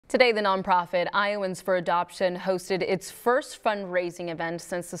Today, the nonprofit Iowans for Adoption hosted its first fundraising event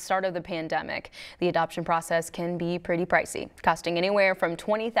since the start of the pandemic. The adoption process can be pretty pricey, costing anywhere from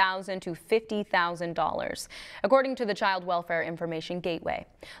 $20,000 to $50,000, according to the Child Welfare Information Gateway.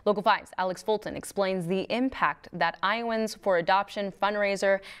 Local 5's Alex Fulton explains the impact that Iowans for Adoption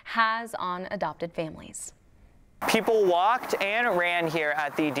fundraiser has on adopted families. People walked and ran here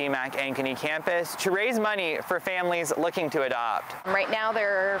at the DMAC Ankeny campus to raise money for families looking to adopt. Right now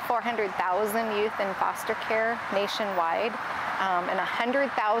there are 400,000 youth in foster care nationwide, and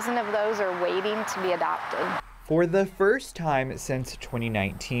 100,000 of those are waiting to be adopted. For the first time since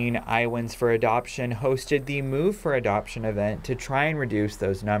 2019, Iowans for Adoption hosted the Move for Adoption event to try and reduce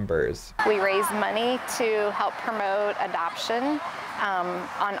those numbers. We raise money to help promote adoption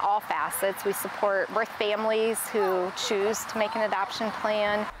on all facets. We support birth families who choose to make an adoption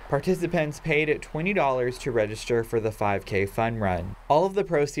plan. Participants paid $20 to register for the 5K fun run. All of the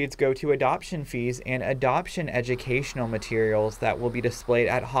proceeds go to adoption fees and adoption educational materials that will be displayed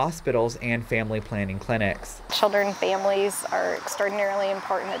at hospitals and family planning clinics. Children and families are extraordinarily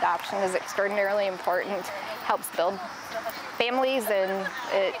important. Adoption is extraordinarily important. Helps build families, and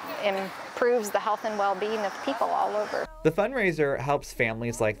it improves the health and well-being of people all over. The fundraiser helps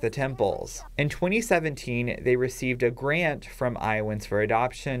families like the Temples. In 2017, they received a grant from Iowans for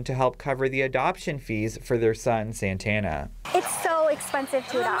Adoption to help cover the adoption fees for their son, Santana. It's so expensive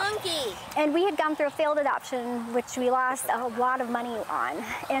to adopt. And we had gone through a failed adoption, which we lost a lot of money on.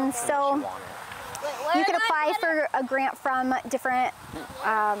 And so you can apply for a grant from different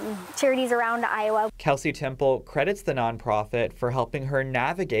charities around Iowa. Kelsey Temple credits the nonprofit for helping her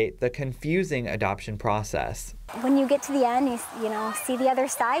navigate the confusing adoption process. When you get to the end, you know, see the other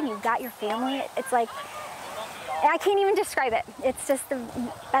side, you've got your family. It's like, I can't even describe it. It's just the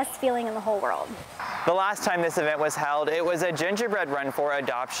best feeling in the whole world. The last time this event was held, it was a gingerbread run for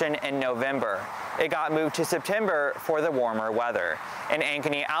adoption in November. It got moved to September for the warmer weather. In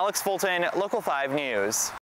Ankeny, Alex Fulton, Local 5 News.